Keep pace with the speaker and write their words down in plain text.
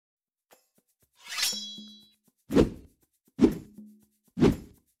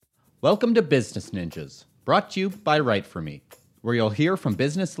Welcome to Business Ninjas, brought to you by WriteForMe, where you'll hear from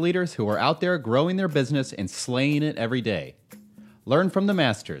business leaders who are out there growing their business and slaying it every day. Learn from the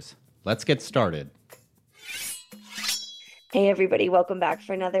masters. Let's get started. Hey everybody, welcome back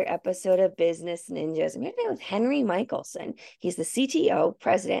for another episode of Business Ninjas. I'm here today with Henry Michelson. He's the CTO,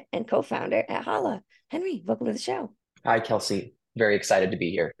 president, and co-founder at Halla. Henry, welcome to the show. Hi, Kelsey. Very excited to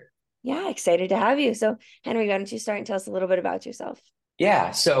be here. Yeah, excited to have you. So, Henry, why don't you start and tell us a little bit about yourself?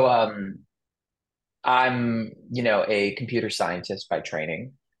 Yeah, so I'm, a computer scientist by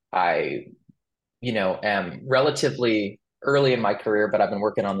training. I, am relatively early in my career, but I've been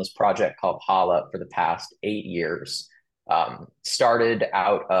working on this project called Halla for the past 8 years. Started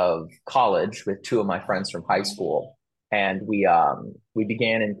out of college with two of my friends from high school, and we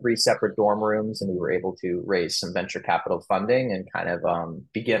began in three separate dorm rooms, and we were able to raise some venture capital funding and kind of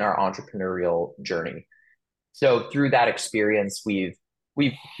begin our entrepreneurial journey. So through that experience, we've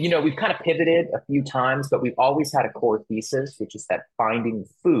kind of pivoted a few times, but we've always had a core thesis, which is that finding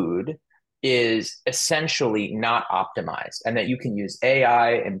food is essentially not optimized, and that you can use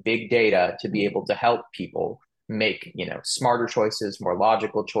AI and big data to be able to help people make, smarter choices, more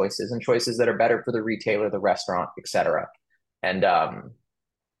logical choices, and choices that are better for the retailer, the restaurant, etc. And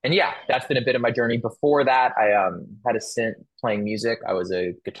and yeah, that's been a bit of my journey. Before that, I had a stint playing music. I was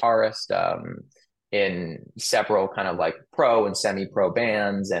a guitarist in several kind of like pro and semi-pro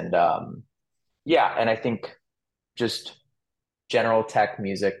bands, and yeah, and I think just general tech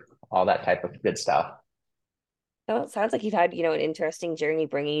music, all that type of good stuff. Oh, it sounds like you've had, an interesting journey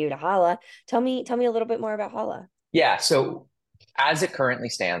bringing you to Halla. Tell me a little bit more about Halla. Yeah, so as it currently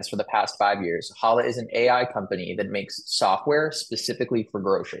stands for the past 5 years, Halla is an AI company that makes software specifically for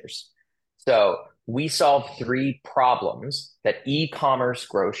grocers. So we solve three problems that e-commerce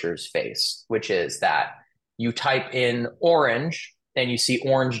grocers face, which is that you type in orange and you see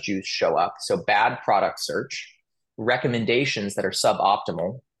orange juice show up. So bad product search, recommendations that are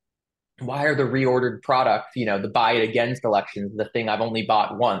suboptimal. Why are the reordered product, the buy it again selections, the thing I've only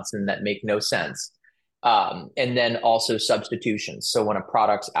bought once and that make no sense? And then also substitutions. So when a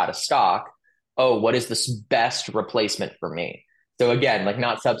product's out of stock, oh, what is this best replacement for me? So again, like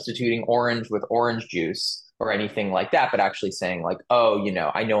not substituting orange with orange juice or anything like that, but actually saying like, oh,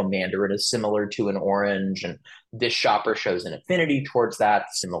 I know a mandarin is similar to an orange, and this shopper shows an affinity towards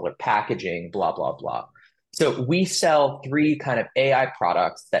that, similar packaging, blah, blah, blah. So we sell three kind of AI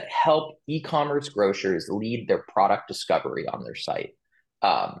products that help e-commerce grocers lead their product discovery on their site.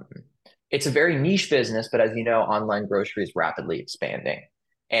 Um, it's a very niche business, but as you know, online grocery is rapidly expanding.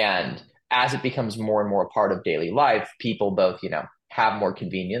 And as it becomes more and more a part of daily life, people both, have more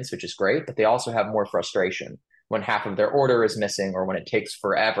convenience, which is great, but they also have more frustration when half of their order is missing, or when it takes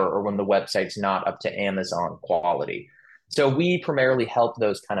forever, or when the website's not up to Amazon quality. So we primarily help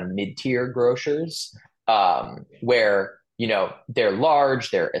those kind of mid-tier grocers, where they're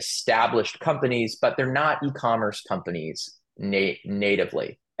large, they're established companies, but they're not e-commerce companies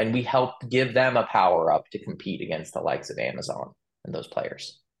natively, and we help give them a power up to compete against the likes of Amazon and those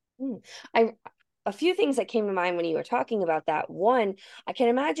players. I a few things that came to mind when you were talking about that. One, I can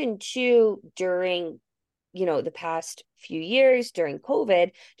imagine too, during the past few years, during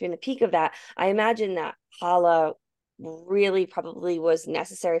COVID, during the peak of that, I imagine that Hala really probably was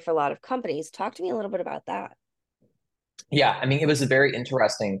necessary for a lot of companies. Talk to me a little bit about that. Yeah, I mean, it was a very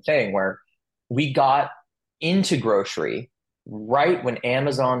interesting thing where we got into grocery right when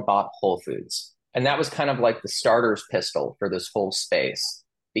Amazon bought Whole Foods. And that was kind of like the starter's pistol for this whole space,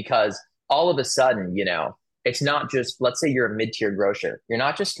 because all of a sudden, it's not just, let's say you're a mid-tier grocer. You're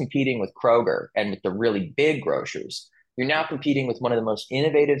not just competing with Kroger and with the really big grocers. You're now competing with one of the most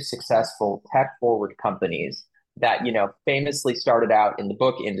innovative, successful, tech-forward companies that, famously started out in the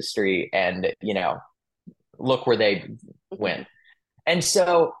book industry, and, look where they went. And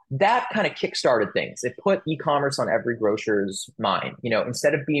so that kind of kickstarted things. It put e-commerce on every grocer's mind.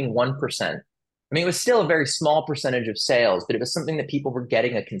 Instead of being 1%, I mean, it was still a very small percentage of sales, but it was something that people were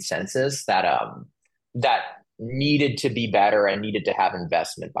getting a consensus that needed to be better and needed to have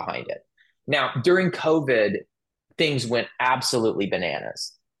investment behind it. Now, during COVID, things went absolutely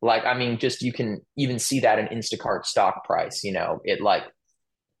bananas. Like, I mean, just you can even see that in Instacart stock price. It like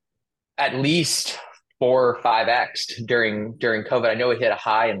at least 4 or 5x during COVID. I know it hit a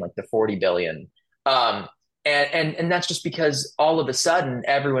high in like the 40 billion. And that's just because all of a sudden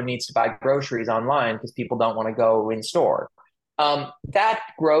everyone needs to buy groceries online because people don't want to go in store. That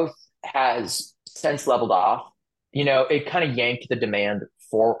growth has since leveled off. It kind of yanked the demand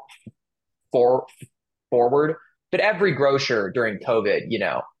for forward. But every grocer during COVID,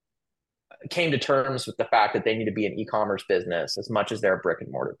 came to terms with the fact that they need to be an e-commerce business as much as they're a brick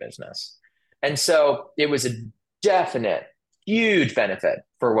and mortar business. And so it was a definite, huge benefit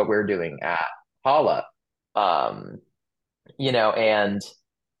for what we're doing at Halla. Um, and,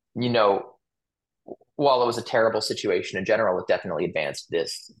 you know, while it was a terrible situation in general, it definitely advanced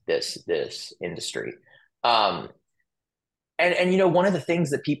this industry. Um, and one of the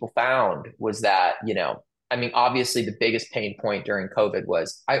things that people found was that, I mean, obviously the biggest pain point during COVID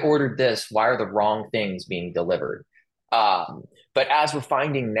was I ordered this. Why are the wrong things being delivered? Um, but as we're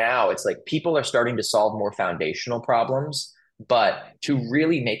finding now, it's like people are starting to solve more foundational problems. But to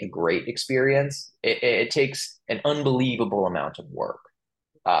really make a great experience, it takes an unbelievable amount of work.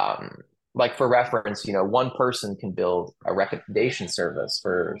 Um, like for reference, one person can build a recommendation service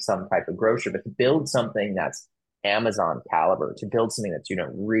for some type of grocery, but to build something that's Amazon caliber, to build something that's,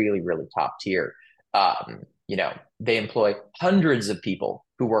 really, really top tier, they employ hundreds of people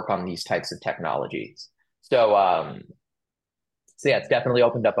who work on these types of technologies. So yeah, it's definitely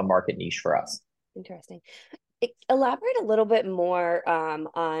opened up a market niche for us. Interesting. Elaborate a little bit more on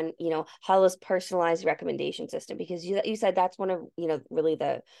Halla's personalized recommendation system, because you said that's one of really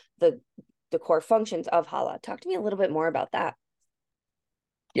the core functions of Halla. Talk to me a little bit more about that.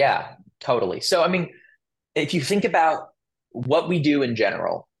 Yeah, totally. So I mean, if you think about what we do in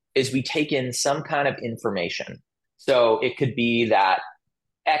general, is we take in some kind of information. So it could be that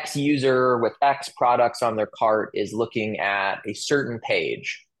X user with X products on their cart is looking at a certain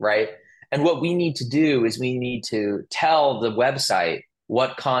page, right? And what we need to do is we need to tell the website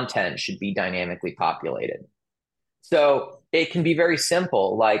what content should be dynamically populated. So it can be very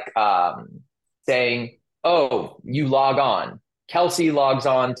simple, like saying, "Oh, you log on. Kelsey logs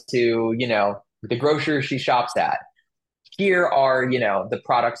on to the grocer she shops at. Here are the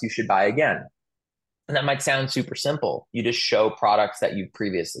products you should buy again." And that might sound super simple. You just show products that you've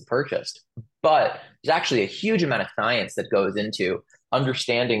previously purchased. But there's actually a huge amount of science that goes into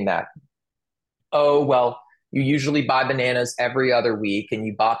understanding that, oh, well, you usually buy bananas every other week and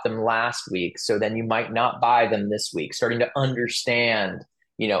you bought them last week. So then you might not buy them this week. Starting to understand,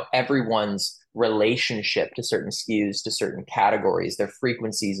 everyone's relationship to certain SKUs, to certain categories, their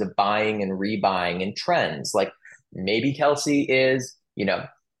frequencies of buying and rebuying and trends. Like maybe Kelsey is,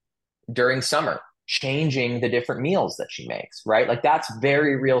 during summer, changing the different meals that she makes, right? Like that's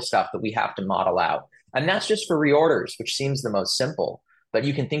very real stuff that we have to model out. And that's just for reorders, which seems the most simple. But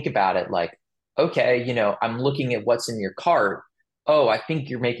you can think about it like, okay, I'm looking at what's in your cart. Oh, I think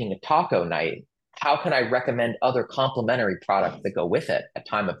you're making a taco night. How can I recommend other complementary products that go with it at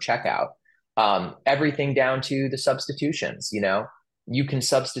time of checkout? Everything down to the substitutions, you can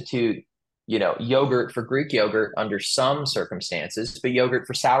substitute yogurt for Greek yogurt under some circumstances, but yogurt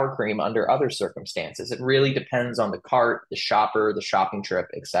for sour cream under other circumstances. It really depends on the cart, the shopper, the shopping trip,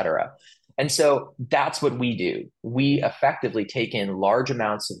 etc. And so that's what we do. We effectively take in large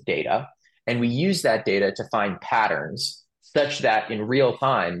amounts of data and we use that data to find patterns such that in real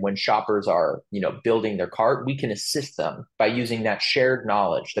time, when shoppers are, building their cart, we can assist them by using that shared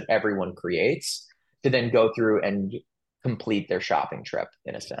knowledge that everyone creates to then go through and complete their shopping trip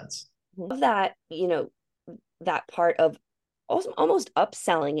in a sense. That, that part of also almost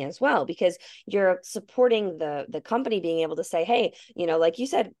upselling as well, because you're supporting the company being able to say, hey, like you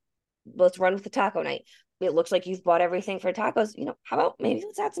said, let's run with the taco night. It looks like you've bought everything for tacos. How about maybe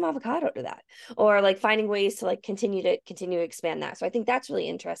let's add some avocado to that, or like finding ways to like continue to expand that. So I think that's really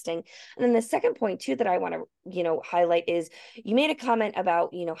interesting. And then the second point too that I want to highlight is you made a comment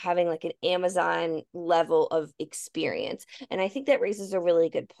about having like an Amazon level of experience, and I think that raises a really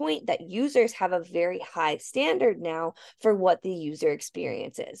good point that users have a very high standard now for what the user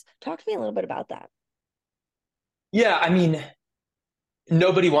experience is. Talk to me a little bit about that. Yeah, I mean,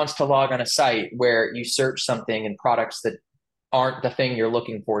 nobody wants to log on a site where you search something and products that aren't the thing you're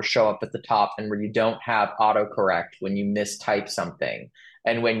looking for show up at the top, and where you don't have autocorrect when you mistype something,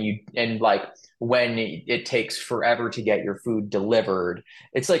 and when it takes forever to get your food delivered.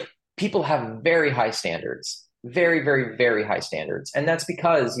 It's like people have very high standards, very, very, very high standards. And that's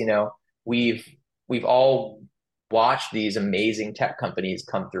because, we've all watched these amazing tech companies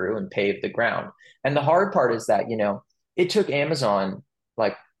come through and pave the ground. And the hard part is that, it took Amazon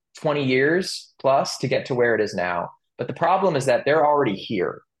like 20 years plus to get to where it is now. But the problem is that they're already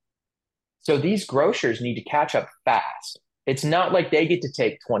here. So these grocers need to catch up fast. It's not like they get to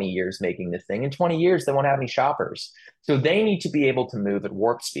take 20 years making this thing. In 20 years, they won't have any shoppers. So they need to be able to move at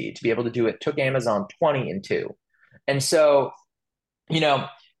warp speed. To be able to do it took Amazon 20 and 2. And so,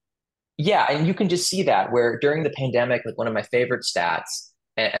 yeah, and you can just see that where during the pandemic, like one of my favorite stats,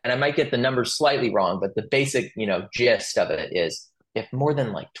 and I might get the numbers slightly wrong, but the basic, gist of it is if more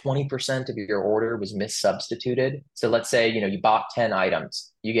than like 20% of your order was missubstituted, so let's say, you bought 10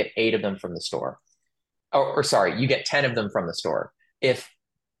 items, you get 8 of them from the store. Or sorry, you get 10 of them from the store. If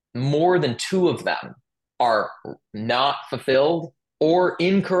more than 2 of them are not fulfilled or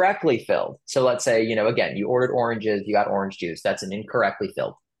incorrectly filled. So let's say, again, you ordered oranges, you got orange juice, that's an incorrectly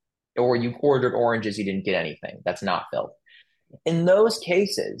filled. Or you ordered oranges, you didn't get anything, that's not filled. In those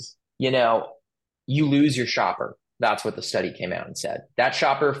cases, you lose your shopper. That's what the study came out and said. That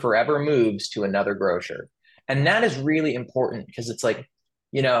shopper forever moves to another grocer. And that is really important because it's like,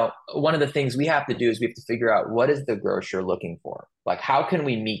 one of the things we have to do is we have to figure out what is the grocer looking for? Like, how can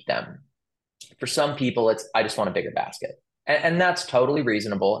we meet them? For some people, it's, I just want a bigger basket. And that's totally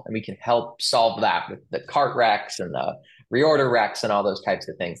reasonable. And we can help solve that with the cart recs and the reorder recs and all those types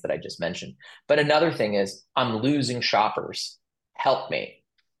of things that I just mentioned. But another thing is, I'm losing shoppers. Help me.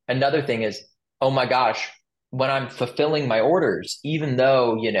 Another thing is, oh my gosh, when I'm fulfilling my orders, even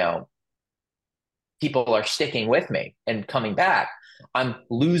though, people are sticking with me and coming back, I'm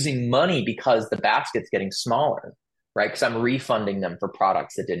losing money because the basket's getting smaller, right? Because I'm refunding them for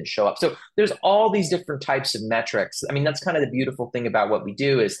products that didn't show up. So there's all these different types of metrics. I mean, that's kind of the beautiful thing about what we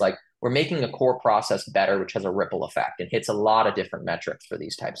do is like we're making a core process better, which has a ripple effect and hits a lot of different metrics for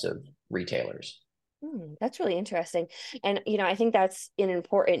these types of retailers. That's really interesting. And, I think that's an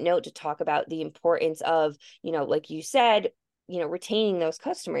important note to talk about the importance of, like you said, retaining those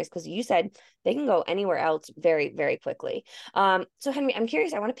customers, because you said they can go anywhere else very, very quickly. So Henry, I'm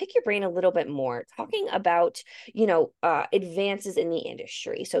curious, I want to pick your brain a little bit more talking about, advances in the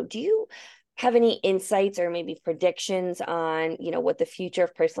industry. So do you have any insights or maybe predictions on, what the future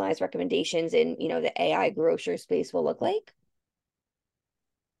of personalized recommendations in, the AI grocery space will look like?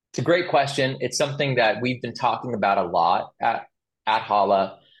 It's a great question. It's something that we've been talking about a lot at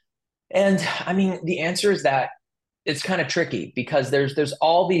Halla. And I mean, the answer is that it's kind of tricky because there's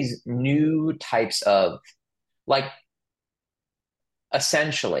all these new types of, like,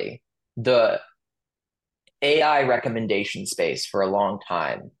 essentially the AI recommendation space for a long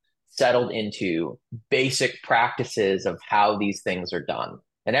time settled into basic practices of how these things are done.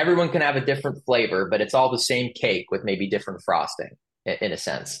 And everyone can have a different flavor, but it's all the same cake with maybe different frosting in a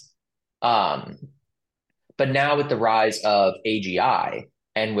sense. But now with the rise of AGI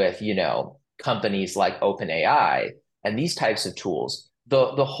and with, companies like OpenAI and these types of tools,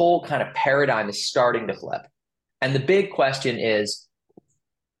 the whole kind of paradigm is starting to flip. And the big question is,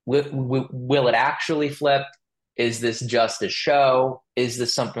 will it actually flip? Is this just a show? Is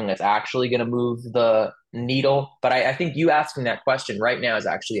this something that's actually going to move the needle? But I think you asking that question right now is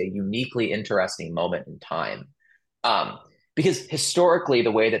actually a uniquely interesting moment in time. Because historically,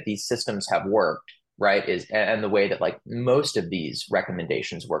 the way that these systems have worked, right, and the way that like most of these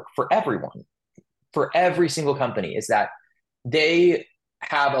recommendations work for everyone, for every single company, is that they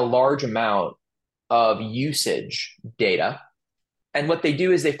have a large amount of usage data. And what they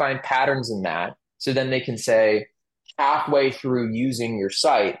do is they find patterns in that. So then they can say, halfway through using your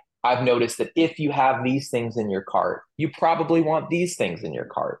site, I've noticed that if you have these things in your cart, you probably want these things in your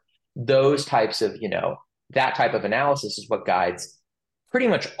cart. Those types of, that type of analysis is what guides pretty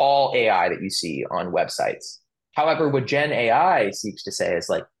much all AI that you see on websites. However, what Gen AI seeks to say is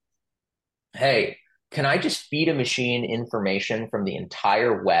like, hey, can I just feed a machine information from the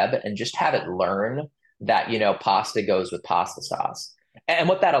entire web and just have it learn that, pasta goes with pasta sauce? And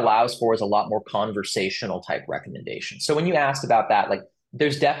what that allows for is a lot more conversational type recommendations. So when you asked about that, like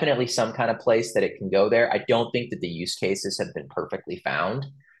there's definitely some kind of place that it can go there. I don't think that the use cases have been perfectly found.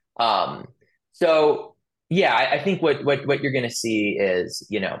 So yeah, I think what you're going to see is,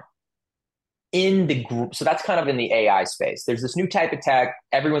 in the group. So that's kind of in the AI space. There's this new type of tech.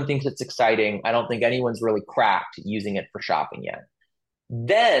 Everyone thinks it's exciting. I don't think anyone's really cracked using it for shopping yet.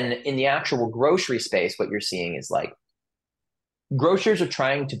 Then in the actual grocery space, what you're seeing is like grocers are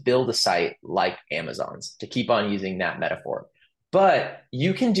trying to build a site like Amazon's, to keep on using that metaphor. But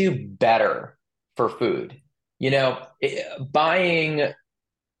you can do better for food. Buying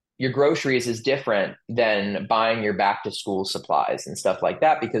your groceries is different than buying your back to school supplies and stuff like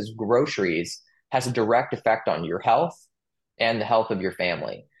that, because groceries has a direct effect on your health and the health of your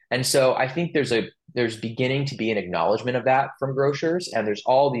family. And so I think there's beginning to be an acknowledgement of that from grocers, and there's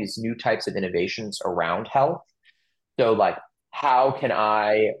all these new types of innovations around health. So like, how can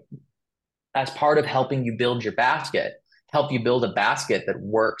I, as part of helping you build your basket, help you build a basket that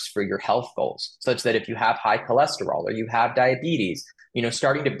works for your health goals, such that if you have high cholesterol or you have diabetes,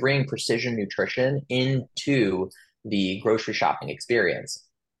 starting to bring precision nutrition into the grocery shopping experience.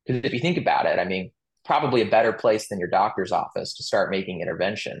 Because if you think about it, I mean, probably a better place than your doctor's office to start making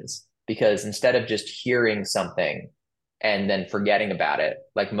interventions, because instead of just hearing something and then forgetting about it,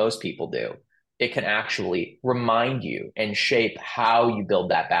 like most people do. It can actually remind you and shape how you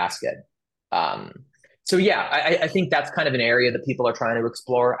build that basket. Um, so yeah, I think that's kind of an area that people are trying to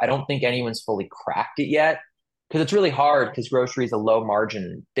explore. I don't think anyone's fully cracked it yet because it's really hard because grocery is a low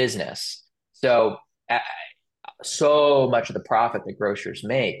margin business. So uh, so much of the profit that grocers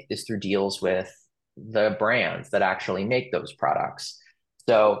make is through deals with the brands that actually make those products.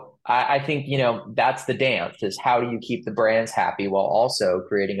 So I think, that's the dance is how do you keep the brands happy while also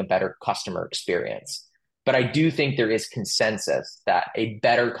creating a better customer experience? But I do think there is consensus that a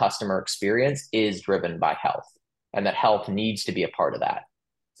better customer experience is driven by health and that health needs to be a part of that.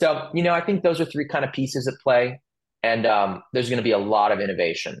 So, I think those are three kind of pieces at play. And there's going to be a lot of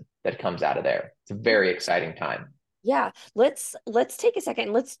innovation that comes out of there. It's a very exciting time. Yeah, let's take a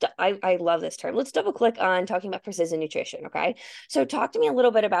second. I love this term. Let's double click on talking about precision nutrition, okay? So talk to me a little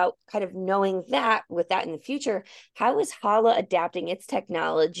bit about kind of knowing that with that in the future, how is Halla adapting its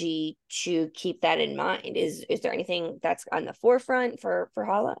technology to keep that in mind? Is there anything that's on the forefront for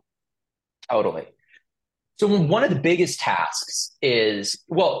Halla? Totally. So one of the biggest tasks is,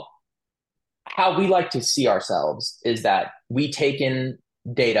 well, how we like to see ourselves is that we take in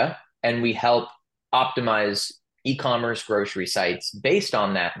data and we help optimize e-commerce grocery sites based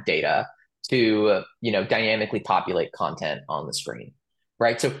on that data to dynamically populate content on the screen,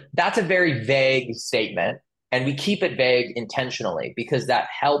 right? So that's a very vague statement, and we keep it vague intentionally because that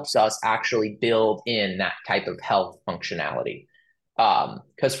helps us actually build in that type of health functionality.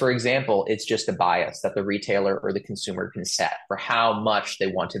 Because, for example, it's just a bias that the retailer or the consumer can set for how much they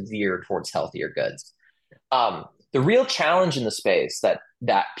want to veer towards healthier goods. The real challenge in the space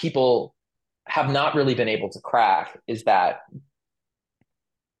that people have not really been able to crack is that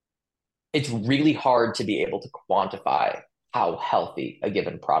it's really hard to be able to quantify how healthy a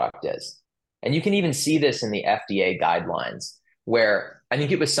given product is. And you can even see this in the FDA guidelines, where I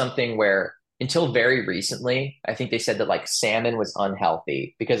think it was something where until very recently, I think they said that like salmon was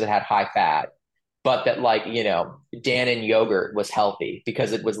unhealthy because it had high fat, but that like, Dannon yogurt was healthy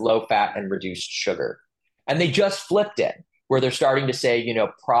because it was low fat and reduced sugar. And they just flipped it where they're starting to say,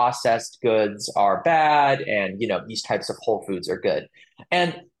 processed goods are bad and, these types of whole foods are good.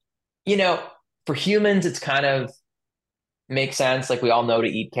 And, for humans, it's kind of makes sense. Like we all know to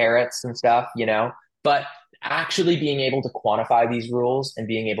eat carrots and stuff, but actually being able to quantify these rules and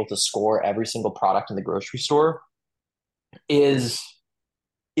being able to score every single product in the grocery store is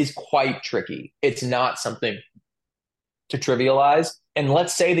quite tricky. It's not something to trivialize. And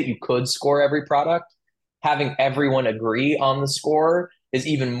let's say that you could score every product, having everyone agree on the score is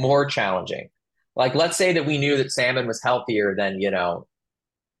even more challenging. Like let's say that we knew that salmon was healthier than,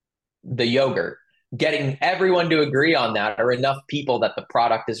 the yogurt. Getting everyone to agree on that or enough people that the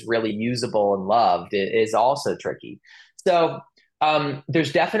product is really usable and loved is also tricky. So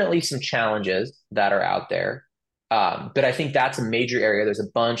there's definitely some challenges that are out there. But I think that's a major area. There's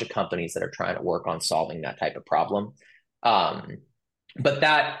a bunch of companies that are trying to work on solving that type of problem. But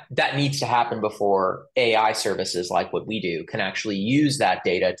that needs to happen before AI services like what we do can actually use that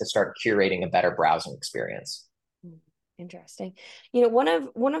data to start curating a better browsing experience. Interesting. One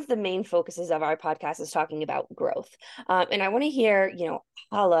of the main focuses of our podcast is talking about growth. And I want to hear,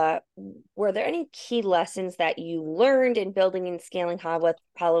 Halla, were there any key lessons that you learned in building and scaling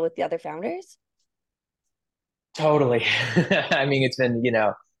Halla with the other founders? Totally. I mean, it's been,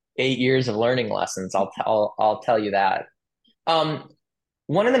 8 years of learning lessons. I'll tell you that. Um,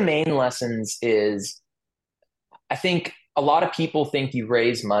 One of the main lessons is I think a lot of people think you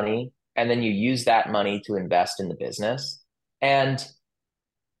raise money and then you use that money to invest in the business. And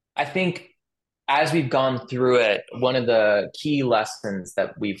I think as we've gone through it, one of the key lessons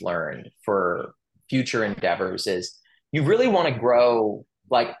that we've learned for future endeavors is you really want to grow.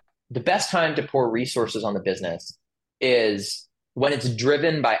 Like the best time to pour resources on the business is when it's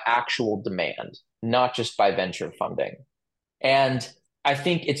driven by actual demand, not just by venture funding. And I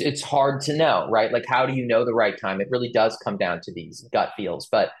think it's hard to know, right? Like how do you know the right time? It really does come down to these gut feels.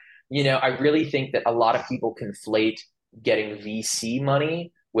 But I really think that a lot of people conflate getting VC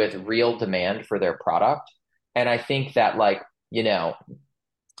money with real demand for their product. And I think that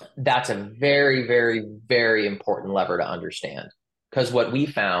that's a very, very, very important lever to understand. Because what we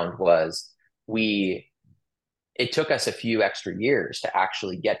found was it took us a few extra years to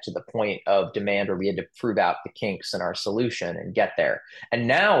actually get to the point of demand where we had to prove out the kinks in our solution and get there. And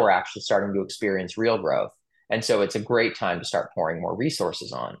now we're actually starting to experience real growth. And so it's a great time to start pouring more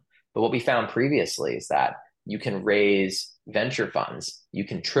resources on. But what we found previously is that you can raise venture funds, you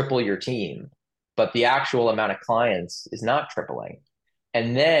can triple your team, but the actual amount of clients is not tripling.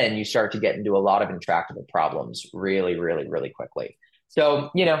 And then you start to get into a lot of intractable problems really, really, really quickly. So,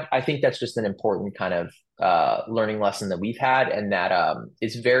 I think that's just an important kind of learning lesson that we've had, and that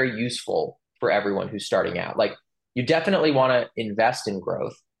is very useful for everyone who's starting out. Like, you definitely want to invest in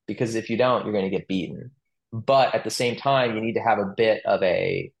growth, because if you don't, you're going to get beaten. But at the same time, you need to have a bit of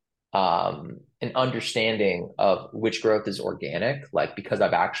an understanding of which growth is organic, like, because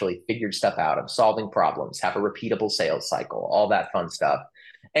I've actually figured stuff out, I'm solving problems, have a repeatable sales cycle, all that fun stuff.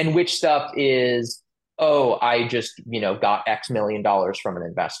 And which stuff is, oh, I just, got X million dollars from an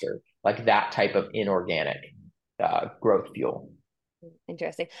investor, like that type of inorganic growth fuel.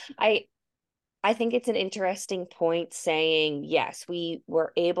 Interesting. I think it's an interesting point saying, yes, we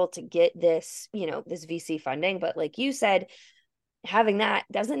were able to get this, this VC funding, but like you said, having that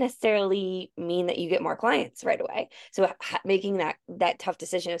doesn't necessarily mean that you get more clients right away. So making that tough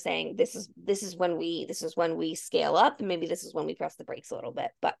decision of saying this is when we scale up, and maybe this is when we press the brakes a little bit.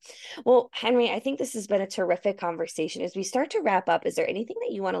 But well, Henry, I think this has been a terrific conversation. As we start to wrap up, is there anything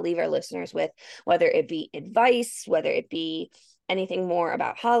that you want to leave our listeners with, whether it be advice, whether it be anything more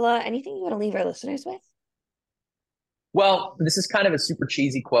about Halla, anything you want to leave our listeners with? Well, this is kind of a super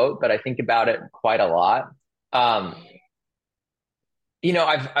cheesy quote, but I think about it quite a lot. I've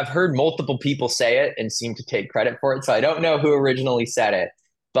heard multiple people say it and seem to take credit for it, so I don't know who originally said it,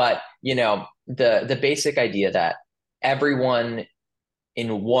 but the basic idea that everyone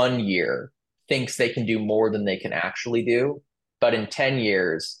in 1 year thinks they can do more than they can actually do, but in 10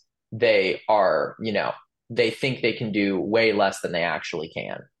 years they think they can do way less than they actually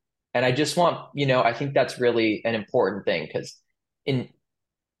can. And I just want, I think that's really an important thing, because in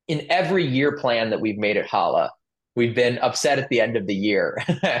every year plan that we've made at Halla, we've been upset at the end of the year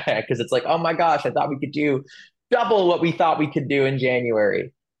because it's like, oh my gosh, I thought we could do double what we thought we could do in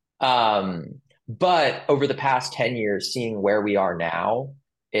January. But over the past 10 years, seeing where we are now,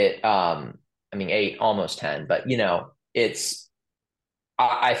 eight, almost 10, but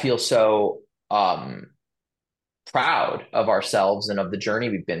I feel so proud of ourselves and of the journey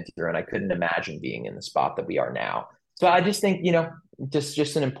we've been through. And I couldn't imagine being in the spot that we are now. So I just think,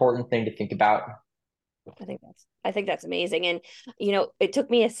 just an important thing to think about. I think that's amazing. And, it took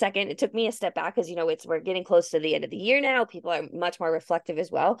me a second. It took me a step back, because, we're getting close to the end of the year now. People are much more reflective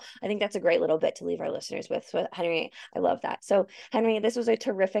as well. I think that's a great little bit to leave our listeners with. So, Henry, I love that. So, Henry, this was a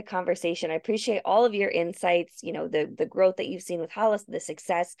terrific conversation. I appreciate all of your insights, the growth that you've seen with Halla, the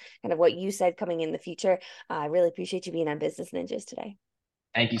success, kind of what you said coming in the future. I really appreciate you being on Business Ninjas today.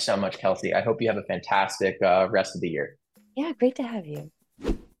 Thank you so much, Kelsey. I hope you have a fantastic rest of the year. Yeah, great to have you.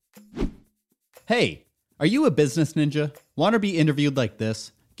 Hey, are you a business ninja? Want to be interviewed like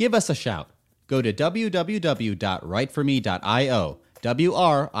this? Give us a shout. Go to www.writeforme.io,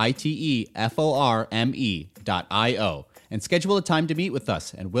 WriteForme.io, and schedule a time to meet with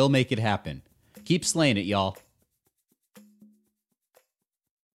us, and we'll make it happen. Keep slaying it, y'all.